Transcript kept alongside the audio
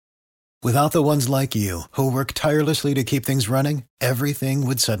Without the ones like you, who work tirelessly to keep things running, everything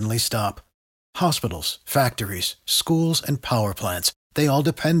would suddenly stop. Hospitals, factories, schools, and power plants, they all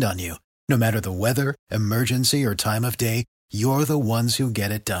depend on you. No matter the weather, emergency, or time of day, you're the ones who get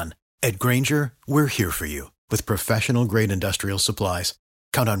it done. At Grainger, we're here for you with professional-grade industrial supplies.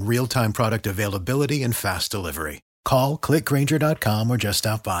 Count on real-time product availability and fast delivery. Call, click Grainger.com, or just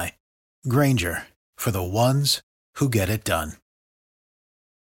stop by. Grainger, for the ones who get it done.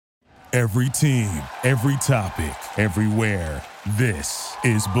 Every team, every topic, everywhere. This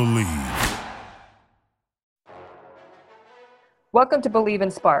is Believe. Welcome to Believe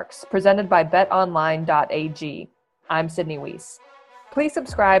in Sparks, presented by betonline.ag. I'm Sydney Weiss. Please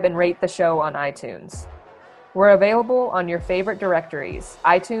subscribe and rate the show on iTunes. We're available on your favorite directories: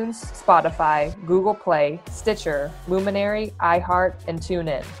 iTunes, Spotify, Google Play, Stitcher, Luminary, iHeart, and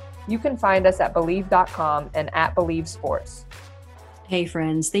TuneIn. You can find us at Believe.com and at Believe Sports. Hey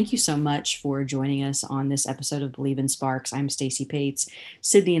friends, thank you so much for joining us on this episode of Believe in Sparks. I'm Stacey Pates.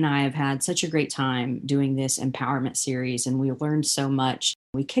 Sydney and I have had such a great time doing this empowerment series, and we learned so much.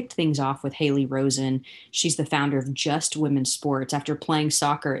 We kicked things off with Haley Rosen. She's the founder of Just Women's Sports. After playing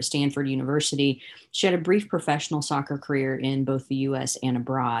soccer at Stanford University, she had a brief professional soccer career in both the U.S. and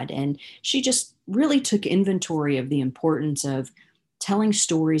abroad, and she just really took inventory of the importance of telling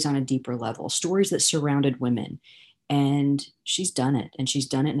stories on a deeper level, stories that surrounded women. And she's done it, and she's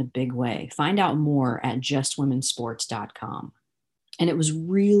done it in a big way. Find out more at justwomensports.com. And it was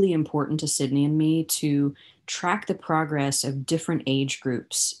really important to Sydney and me to track the progress of different age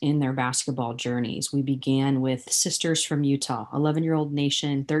groups in their basketball journeys. We began with sisters from Utah, 11-year-old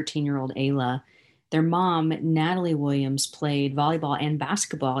Nation, 13-year-old Ayla. Their mom, Natalie Williams, played volleyball and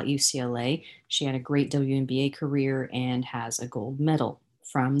basketball at UCLA. She had a great WNBA career and has a gold medal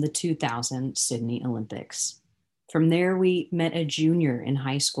from the 2000 Sydney Olympics. From there, we met a junior in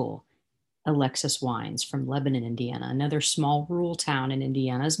high school, Alexis Wines from Lebanon, Indiana, another small rural town in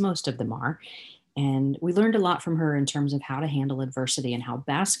Indiana, as most of them are. And we learned a lot from her in terms of how to handle adversity and how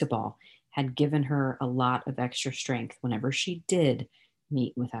basketball had given her a lot of extra strength whenever she did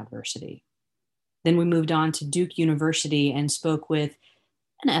meet with adversity. Then we moved on to Duke University and spoke with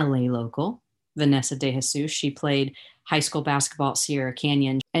an LA local, Vanessa De Jesus. She played high school basketball at Sierra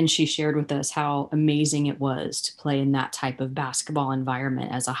Canyon, and she shared with us how amazing it was to play in that type of basketball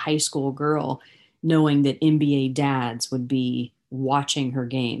environment as a high school girl, knowing that NBA dads would be watching her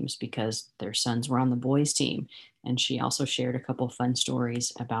games because their sons were on the boys' team. And she also shared a couple fun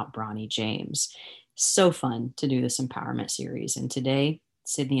stories about Bronny James. So fun to do this empowerment series. And today,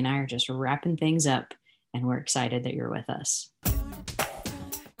 Sydney and I are just wrapping things up, and we're excited that you're with us.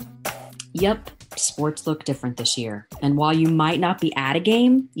 Yep, sports look different this year. And while you might not be at a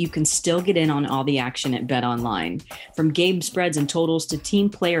game, you can still get in on all the action at BetOnline. From game spreads and totals to team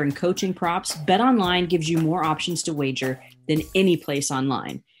player and coaching props, BetOnline gives you more options to wager than any place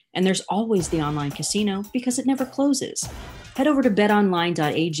online. And there's always the online casino because it never closes. Head over to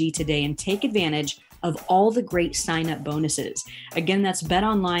betonline.ag today and take advantage of all the great sign-up bonuses. Again, that's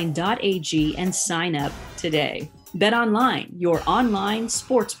betonline.ag and sign up today. BetOnline, your online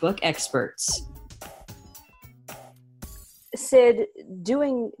sportsbook experts. Sid,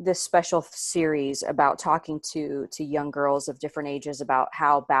 doing this special series about talking to young girls of different ages about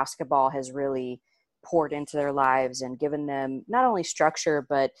how basketball has really poured into their lives and given them not only structure,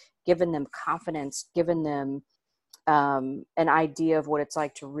 but given them confidence, given them an idea of what it's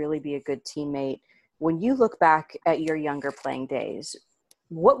like to really be a good teammate. When you look back at your younger playing days,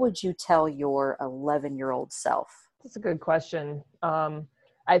 what would you tell your 11-year-old self? That's a good question.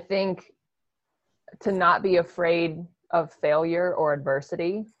 I think to not be afraid of failure or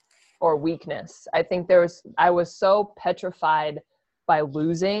adversity or weakness. I think I was so petrified by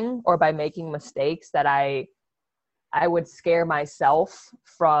losing or by making mistakes that I would scare myself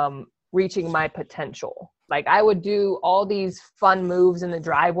from reaching my potential. Like I would do all these fun moves in the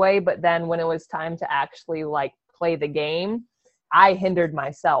driveway, but then when it was time to actually like play the game, I hindered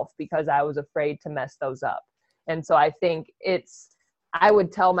myself because I was afraid to mess those up. And so I think I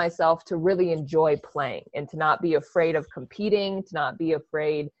would tell myself to really enjoy playing and to not be afraid of competing, to not be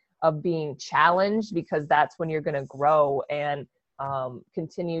afraid of being challenged, because that's when you're going to grow and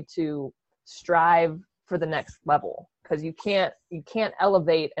continue to strive for the next level, because you can't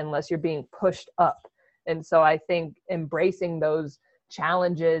elevate unless you're being pushed up. And so I think embracing those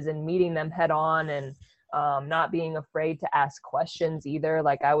challenges and meeting them head on and not being afraid to ask questions either.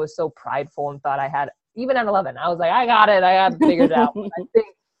 Like I was so prideful and thought I had, even at 11, I was like, I got it figured out. I think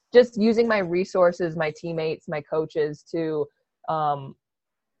just using my resources, my teammates, my coaches to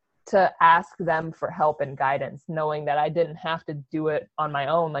to ask them for help and guidance, knowing that I didn't have to do it on my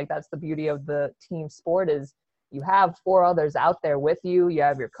own. Like, that's the beauty of the team sport, is you have 4 others out there with you. You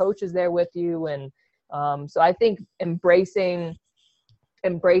have your coaches there with you. And so I think embracing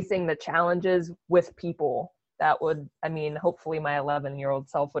the challenges with people, that would, I mean, hopefully my 11-year-old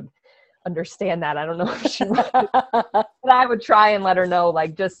self would understand that. I don't know if she would, but I would try and let her know,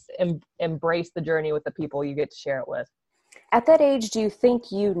 like, just embrace the journey with the people you get to share it with. At that age, do you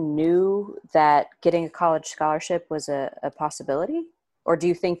think you knew that getting a college scholarship was a possibility? Or do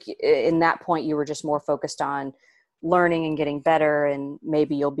you think in that point you were just more focused on learning and getting better, and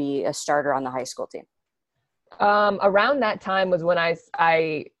maybe you'll be a starter on the high school team? Around that time was when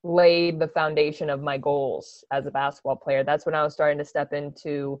I laid the foundation of my goals as a basketball player. That's when I was starting to step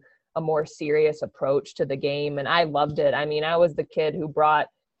into a more serious approach to the game. And I loved it. I mean, I was the kid who brought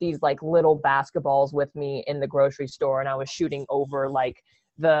these like little basketballs with me in the grocery store, and I was shooting over like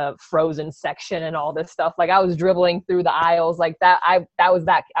the frozen section and all this stuff. Like, I was dribbling through the aisles like that. I was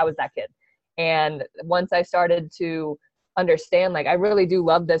that kid. And once I started to understand, like, I really do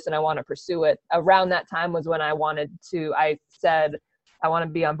love this and I want to pursue it, around that time was when I said, I want to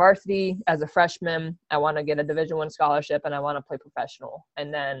be on varsity as a freshman. I want to get a Division I scholarship, and I want to play professional.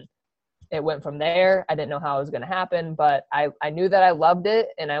 And then it went from there. I didn't know how it was going to happen, but I knew that I loved it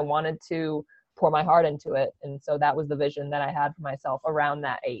and I wanted to pour my heart into it. And so that was the vision that I had for myself around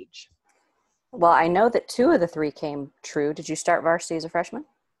that age. Well, I know that 2 of the 3 came true. Did you start varsity as a freshman?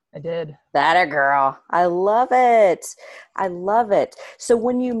 I did. That a girl. I love it. I love it. So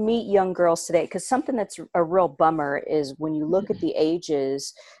when you meet young girls today, because something that's a real bummer is when you look at the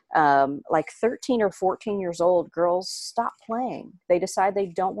ages, like 13 or 14 years old, girls stop playing. They decide they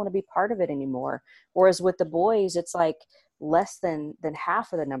don't want to be part of it anymore. Whereas with the boys, it's like less than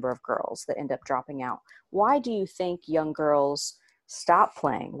half of the number of girls that end up dropping out. Why do you think young girls stop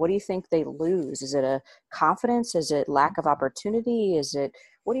playing? What do you think they lose? Is it a confidence? Is it lack of opportunity?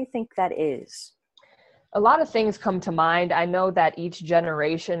 What do you think that is? A lot of things come to mind. I know that each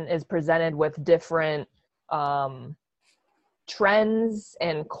generation is presented with different trends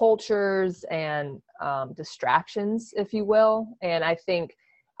and cultures and distractions, if you will. And I think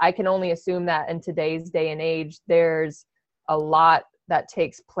I can only assume that in today's day and age, there's a lot that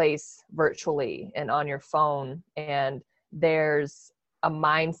takes place virtually and on your phone. And there's a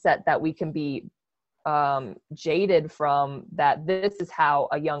mindset that we can be jaded from, that this is how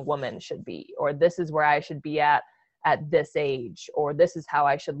a young woman should be, or this is where I should be at this age, or this is how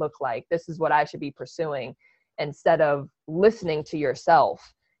I should look like, this is what I should be pursuing, instead of listening to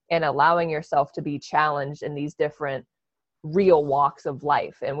yourself and allowing yourself to be challenged in these different real walks of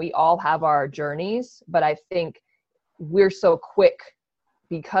life. And we all have our journeys, but I think we're so quick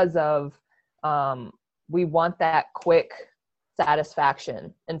because of we want that quick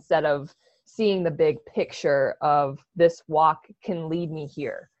satisfaction instead of seeing the big picture of this walk can lead me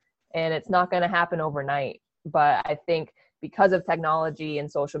here. And it's not going to happen overnight. But I think because of technology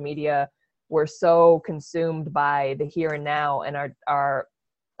and social media, we're so consumed by the here and now, and our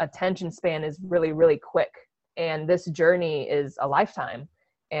attention span is really, really quick. And this journey is a lifetime,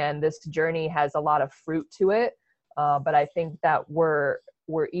 and this journey has a lot of fruit to it. But I think that we're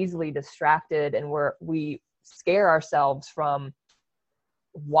easily distracted, and we scare ourselves from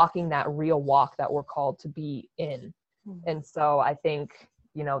walking that real walk that we're called to be in. And so I think,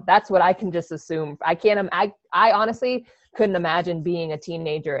 that's what I can just assume. I honestly couldn't imagine being a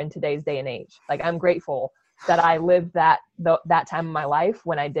teenager in today's day and age. Like, I'm grateful that I lived that time of my life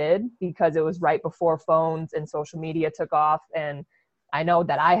when I did, because it was right before phones and social media took off. And I know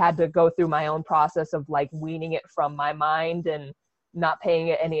that I had to go through my own process of like weaning it from my mind and not paying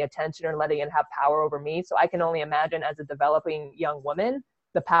it any attention or letting it have power over me. So I can only imagine, as a developing young woman,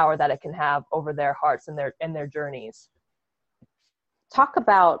 the power that it can have over their hearts and their journeys. Talk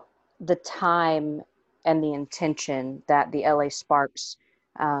about the time and the intention that the LA Sparks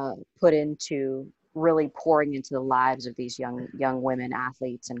put into really pouring into the lives of these young women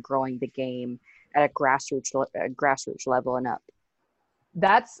athletes and growing the game at a grassroots level and up.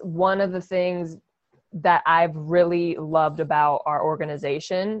 That's one of the things that I've really loved about our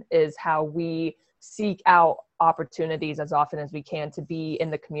organization, is how we seek out opportunities as often as we can to be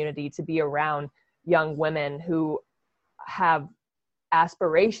in the community, to be around young women who have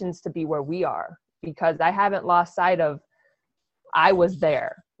aspirations to be where we are, because I haven't lost sight of, I was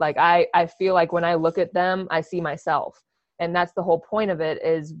there. Like, I feel like when I look at them, I see myself. And that's the whole point of it,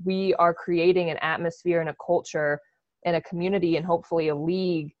 is we are creating an atmosphere and a culture and a community, and hopefully a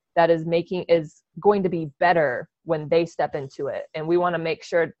league that is going to be better when they step into it. And we want to make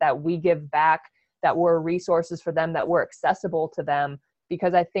sure that we give back, that we're resources for them, that we're accessible to them,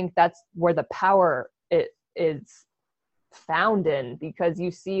 because I think that's where the power it is found in. Because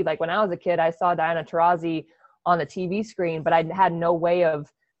you see, like when I was a kid, I saw Diana Taurasi on the TV screen, but I had no way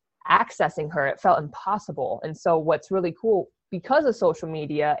of accessing her. It felt impossible. And so what's really cool, because of social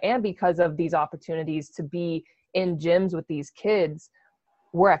media and because of these opportunities to be in gyms with these kids,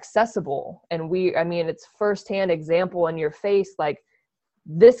 we're accessible. And it's firsthand example in your face, like,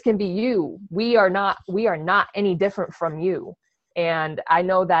 this can be you. We are not any different from you. And I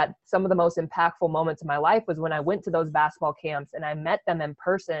know that some of the most impactful moments of my life was when I went to those basketball camps and I met them in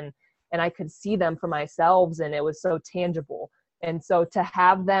person and I could see them for myself, and it was so tangible. And so to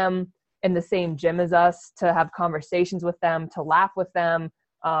have them in the same gym as us, to have conversations with them, to laugh with them,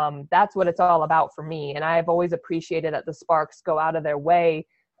 that's what it's all about for me. And I've always appreciated that the Sparks go out of their way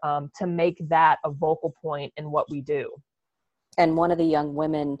to make that a vocal point in what we do. And one of the young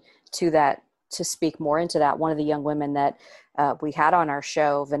women to speak more into that, one of the young women that we had on our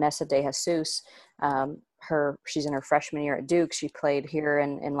show, Vanessa De Jesus, she's in her freshman year at Duke. She played here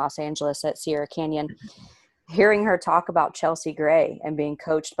in Los Angeles at Sierra Canyon. Hearing her talk about Chelsea Gray and being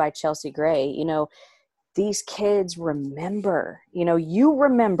coached by Chelsea Gray, these kids remember, you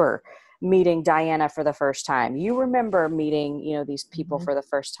remember meeting Diana for the first time. You remember meeting, these people for the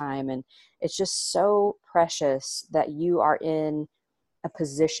first time. And it's just so precious that you are in a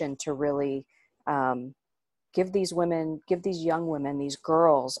position to really give these young women, these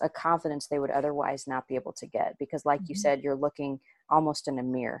girls, a confidence they would otherwise not be able to get. Because like you said, you're looking almost in a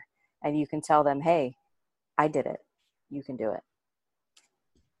mirror and you can tell them, hey, I did it. You can do it.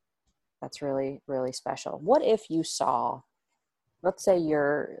 That's really, really special. What if you saw, let's say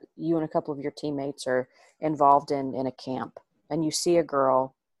you and a couple of your teammates are involved in a camp and you see a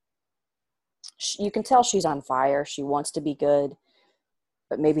girl, you can tell she's on fire. She wants to be good,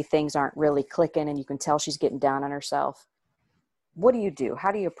 but maybe things aren't really clicking and you can tell she's getting down on herself. What do you do?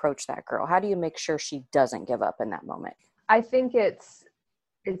 How do you approach that girl? How do you make sure she doesn't give up in that moment? I think it's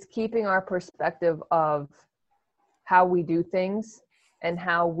keeping our perspective of how we do things and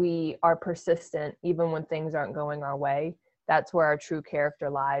how we are persistent even when things aren't going our way. That's where our true character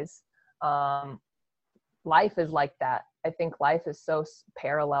lies. Life is like that. I think life is so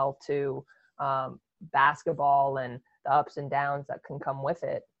parallel to basketball and the ups and downs that can come with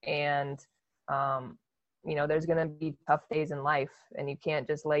it. And, there's going to be tough days in life, and you can't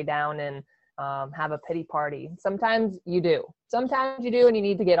just lay down and have a pity party. Sometimes you do, and you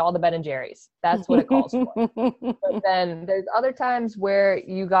need to get all the Ben and Jerry's. That's what it calls for. But then there's other times where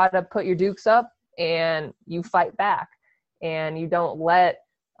you got to put your dukes up and you fight back, and you don't let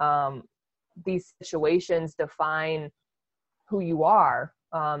these situations define who you are.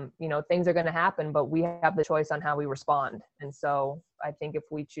 Things are going to happen, but we have the choice on how we respond. And so I think if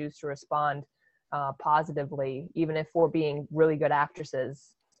we choose to respond positively, even if we're being really good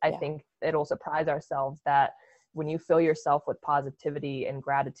actresses, I think it'll surprise ourselves that when you fill yourself with positivity and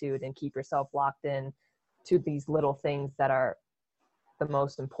gratitude and keep yourself locked in to these little things that are the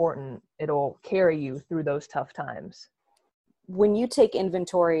most important, it'll carry you through those tough times. When you take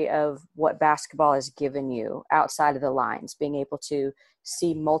inventory of what basketball has given you outside of the lines, being able to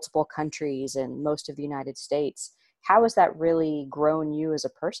see multiple countries and most of the United States, how has that really grown you as a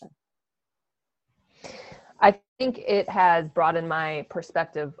person? I think it has broadened my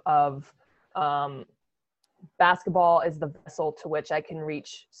perspective of basketball is the vessel to which I can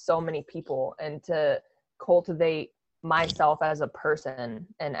reach so many people and to cultivate myself as a person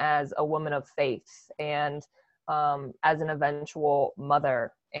and as a woman of faith and as an eventual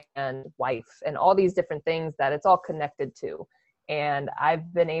mother and wife and all these different things that it's all connected to. And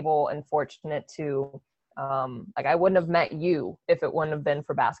I've been able and fortunate to I wouldn't have met you if it wouldn't have been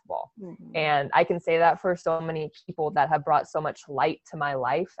for basketball. Mm-hmm. And I can say that for so many people that have brought so much light to my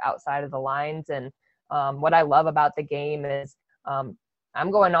life outside of the lines. And what I love about the game is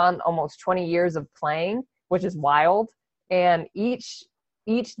I'm going on almost 20 years of playing, which is wild. And each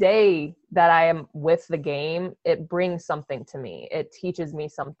day that I am with the game, it brings something to me. It teaches me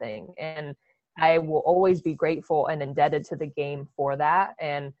something. And I will always be grateful and indebted to the game for that.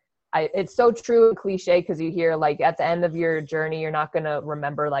 And it's so true and cliche because you hear like at the end of your journey, you're not going to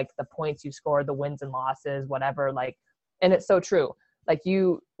remember like the points you scored, the wins and losses, whatever, like, and it's so true. Like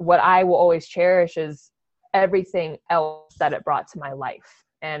what I will always cherish is everything else that it brought to my life.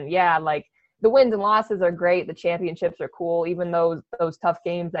 And yeah, like the wins and losses are great. The championships are cool. Even those tough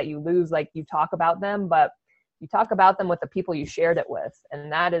games that you lose, like you talk about them, but you talk about them with the people you shared it with.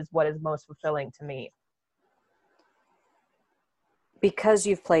 And that is what is most fulfilling to me. Because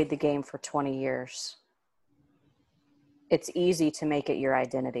you've played the game for 20 years, it's easy to make it your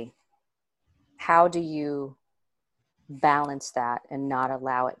identity. How do you balance that and not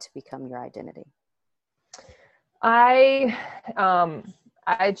allow it to become your identity? I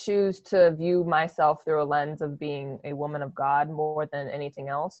choose to view myself through a lens of being a woman of God more than anything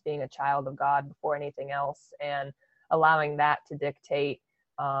else, being a child of God before anything else, and allowing that to dictate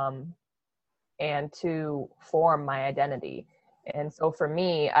and to form my identity. And so for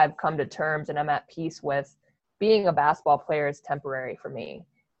me, I've come to terms and I'm at peace with being a basketball player is temporary for me.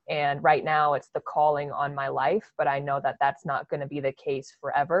 And right now it's the calling on my life, but I know that that's not going to be the case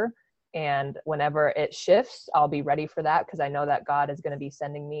forever. And whenever it shifts, I'll be ready for that, because I know that God is going to be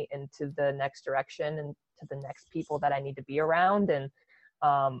sending me into the next direction and to the next people that I need to be around. And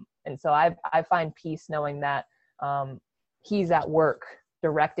so I find peace knowing that He's at work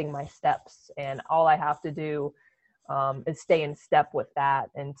directing my steps, and all I have to do is stay in step with that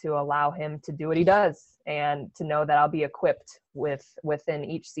and to allow Him to do what He does, and to know that I'll be equipped within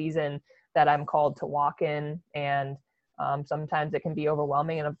each season that I'm called to walk in. And sometimes it can be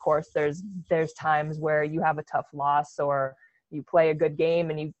overwhelming. And of course there's times where you have a tough loss or you play a good game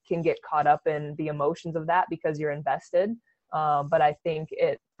and you can get caught up in the emotions of that because you're invested. But I think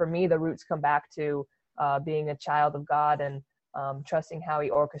for me, the roots come back to being a child of God and trusting how He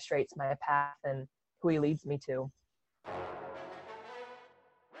orchestrates my path and who He leads me to.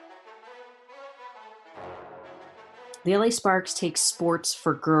 The LA Sparks takes sports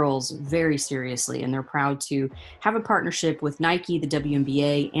for girls very seriously, and they're proud to have a partnership with Nike, the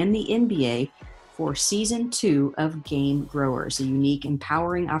WNBA, and the NBA for Season 2 of Game Growers, a unique,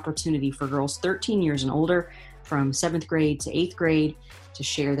 empowering opportunity for girls 13 years and older from 7th grade to 8th grade to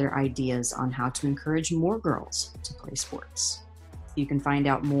share their ideas on how to encourage more girls to play sports. You can find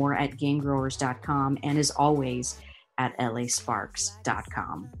out more at gamegrowers.com and, as always, at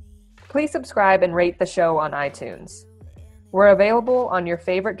lasparks.com. Please subscribe and rate the show on iTunes. We're available on your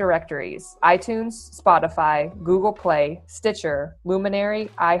favorite directories: iTunes, Spotify, Google Play, Stitcher, Luminary,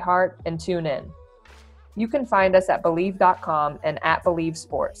 iHeart, and TuneIn. You can find us at Believe.com and at Believe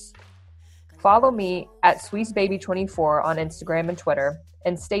Sports. Follow me at SweetsBaby24 on Instagram and Twitter,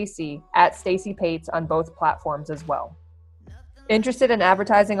 and Stacy at Stacy Pates on both platforms as well. Interested in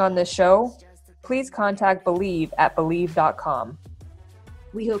advertising on this show? Please contact Believe at Believe.com.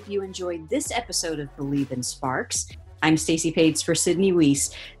 We hope you enjoyed this episode of Believe in Sparks. I'm Stacy Pates for Sydney Weiss.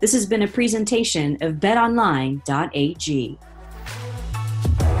 This has been a presentation of betonline.ag.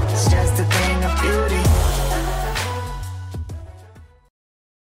 It's just a thing of beauty.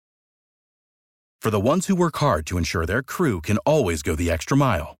 For the ones who work hard to ensure their crew can always go the extra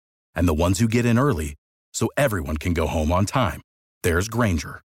mile, and the ones who get in early so everyone can go home on time, there's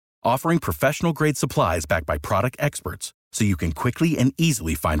Grainger, offering professional-grade supplies backed by product experts so you can quickly and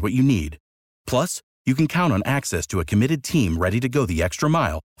easily find what you need. Plus, you can count on access to a committed team ready to go the extra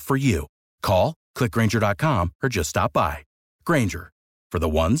mile for you. Call, click Grainger.com, or just stop by. Grainger, for the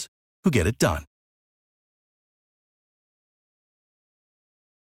ones who get it done.